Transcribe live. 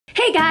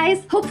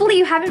guys? Hopefully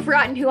you haven't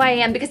forgotten who I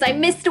am because I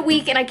missed a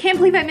week and I can't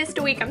believe I missed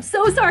a week. I'm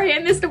so sorry I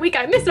missed a week.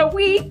 I missed a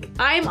week.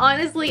 I'm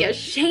honestly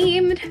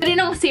ashamed. But in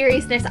all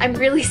seriousness, I'm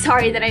really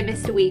sorry that I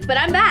missed a week, but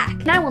I'm back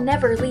and I will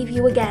never leave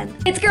you again.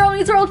 It's Girl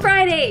Meets World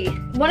Friday.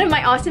 One of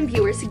my awesome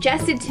viewers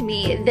suggested to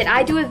me that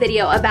I do a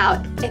video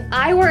about if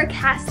I were a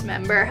cast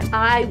member,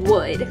 I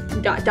would ...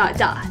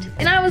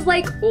 And I was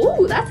like,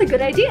 oh, that's a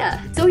good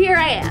idea. So here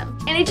I am.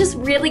 And it just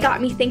really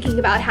got me thinking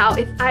about how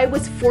if I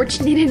was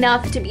fortunate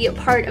enough to be a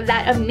part of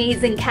that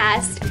amazing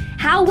cast,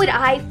 how would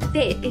I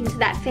fit into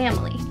that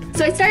family?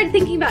 So I started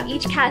thinking about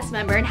each cast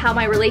member and how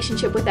my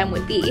relationship with them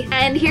would be.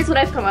 And here's what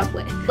I've come up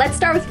with. Let's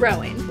start with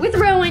Rowan. With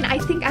Rowan, I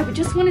think I would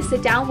just want to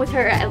sit down with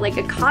her at like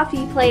a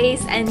coffee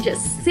place and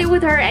just sit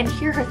with her and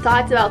hear her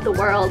thoughts about the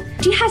world.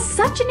 She has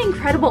such an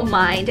incredible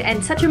mind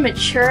and such a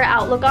mature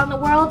outlook on the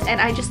world, and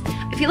I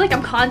feel like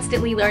I'm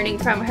constantly learning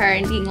from her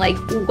and being like,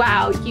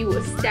 wow, you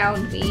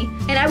astound me.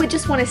 And I would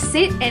just want to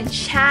sit and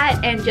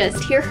chat and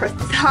just hear her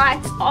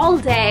thoughts all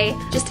day,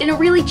 just in a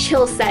really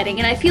chill setting.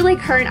 And I feel like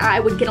her and I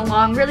would get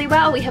along really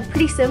well. We have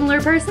pretty similar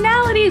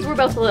personalities. We're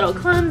both a little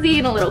clumsy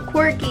and a little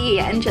quirky,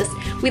 and just,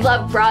 we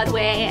love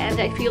Broadway, and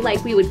I feel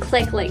like we would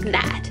click like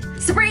that.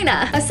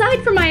 Sabrina.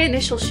 Aside from my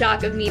initial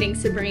shock of meeting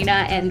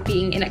Sabrina and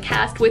being in a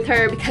cast with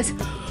her, because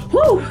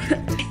whew,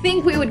 I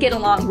think we would get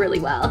along really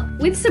well.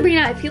 With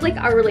Sabrina, I feel like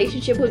our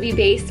relationship would be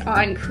based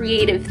on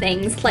creative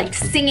things like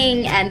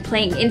singing and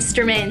playing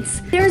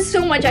instruments. There's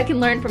so much I can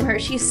learn from her.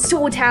 She's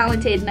so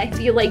talented, and I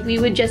feel like we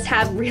would just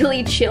have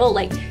really chill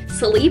like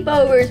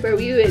sleepovers where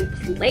we would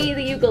play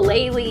the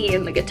ukulele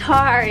and the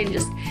guitar and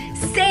just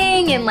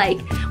sing. And like,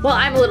 well,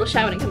 I'm a little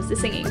shy when it comes to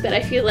singing, but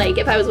I feel like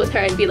if I was with her,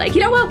 I'd be like,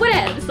 you know what,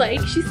 whatevs, like,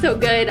 she's so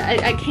good.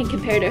 I can't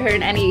compare to her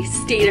in any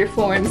state or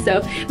form,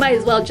 so might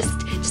as well just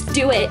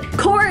do it.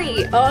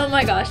 Corey, oh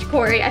my gosh,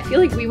 Corey, I feel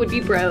like we would be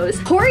bros.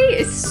 Corey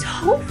is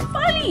so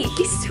funny.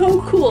 He's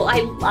so cool.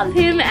 I love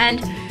him, and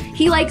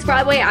he likes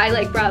Broadway, I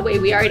like Broadway.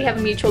 We already have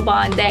a mutual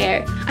bond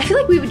there. I feel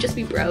like we would just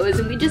be bros,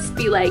 and we'd just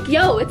be like,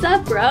 yo, what's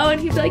up, bro? And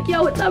he'd be like,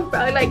 yo, what's up,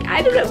 bro? And like,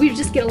 I don't know, we'd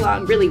just get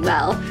along really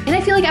well. And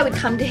I feel like I would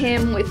come to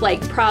him with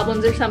like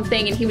problems or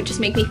something, and he would just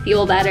make me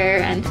feel better.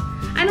 And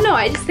I don't know,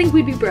 I just think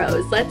we'd be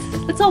bros.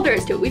 That's all there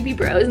is to it. We'd be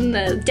bros, and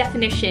the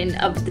definition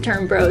of the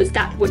term bros,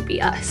 that would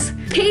be us.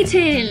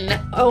 Peyton,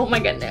 oh my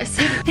goodness.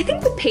 I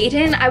think with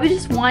Peyton, I would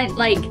just want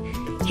like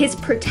his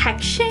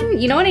protection,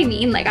 you know what I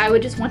mean? Like, I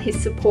would just want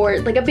his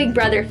support, like a big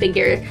brother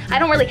figure. I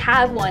don't really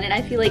have one, and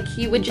I feel like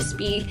he would just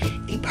be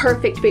the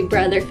perfect big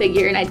brother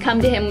figure, and I'd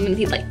come to him and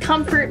he'd like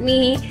comfort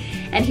me,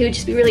 and he would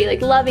just be really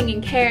like loving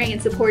and caring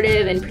and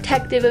supportive and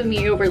protective of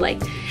me over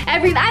like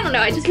everything. I don't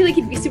know, I just feel like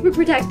he'd be super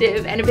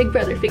protective and a big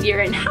brother figure,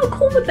 and how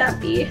cool would that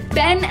be?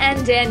 Ben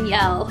and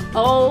Danielle,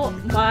 oh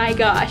my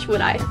gosh,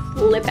 would I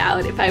flip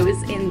out if I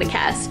was in the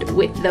cast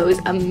with those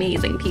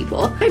amazing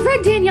people. I've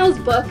read Danielle's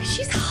book.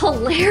 She's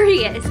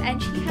hilarious,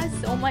 and she has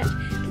so much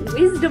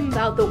wisdom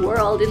about the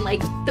world in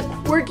like the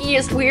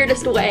quirkiest,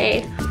 weirdest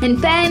way.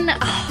 And Ben,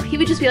 oh, he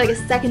would just be like a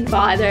second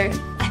father.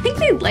 I think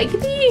they'd like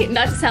me,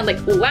 not to sound like,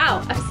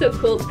 wow, I'm so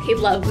cool, they'd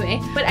love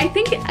me. But I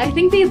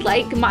think they'd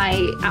like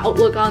my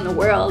outlook on the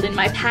world and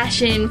my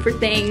passion for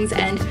things,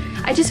 and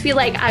I just feel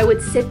like I would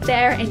sit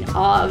there in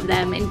awe of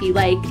them and be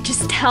like,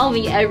 just tell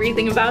me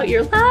everything about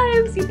your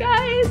lives, you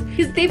guys.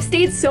 Because they've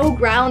stayed so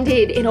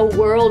grounded in a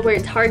world where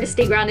it's hard to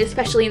stay grounded,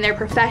 especially in their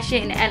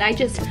profession, and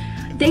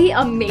they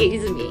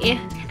amaze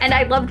me. And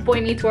I loved Boy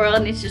Meets World,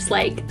 and it's just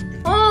like,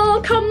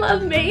 oh, come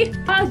love me.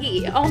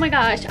 Augie, oh my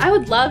gosh, I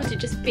would love to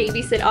just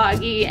babysit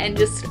Augie and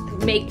just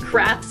make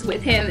crafts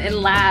with him and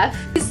laugh.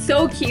 He's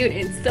so cute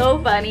and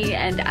so funny,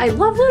 and I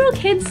love little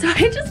kids, so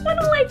I just want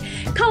to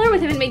like color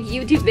with him and make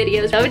YouTube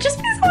videos. That would just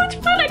be so much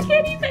fun, I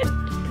can't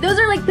even. Those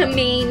are like the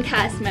main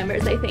cast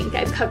members. I think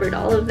I've covered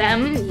all of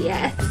them.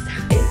 Yes,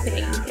 I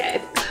think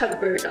I've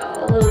covered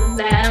all of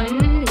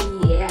them.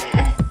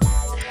 Yes.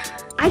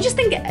 I just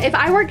think if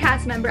I were a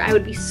cast member, I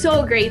would be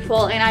so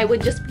grateful, and I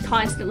would just be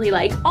constantly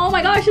like, oh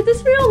my gosh, is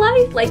this real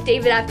life? Like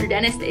David After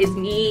Dennis is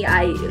me,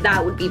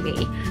 that would be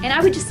me. And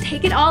I would just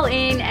take it all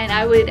in, and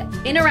I would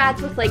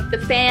interact with like the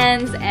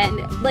fans,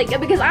 and like,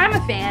 because I'm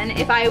a fan,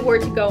 if I were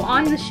to go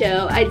on the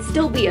show, I'd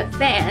still be a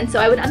fan, so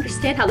I would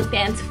understand how the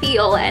fans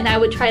feel, and I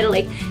would try to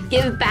like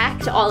give back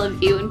to all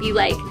of you and be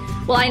like,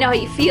 well, I know how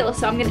you feel,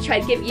 so I'm gonna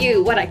try to give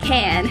you what I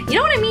can. You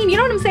know what I mean? You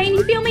know what I'm saying?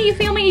 You feel me? You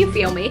feel me? You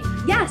feel me?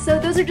 Yeah, so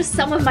those are just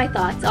some of my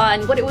thoughts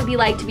on what it would be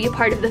like to be a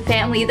part of the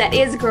family that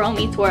is Girl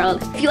Meets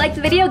World. If you liked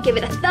the video, give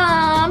it a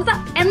thumbs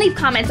up and leave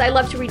comments. I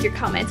love to read your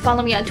comments.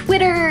 Follow me on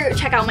Twitter,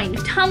 check out my new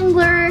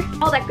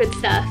Tumblr, all that good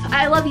stuff.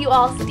 I love you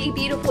all. Stay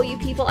beautiful, you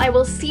people. I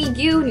will see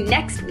you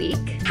next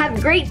week. Have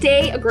a great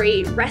day, a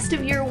great rest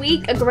of your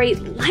week, a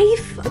great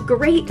life, a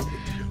great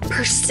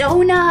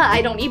persona.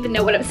 I don't even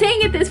know what I'm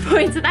saying at this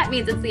point, so that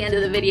means it's the end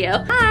of the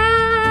video. Bye!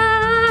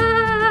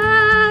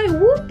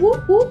 Whoop,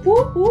 whoop, whoop,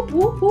 whoop, whoop,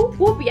 whoop, whoop,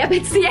 whoop. Yep,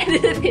 it's the end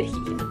of the video.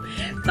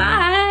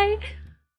 Bye!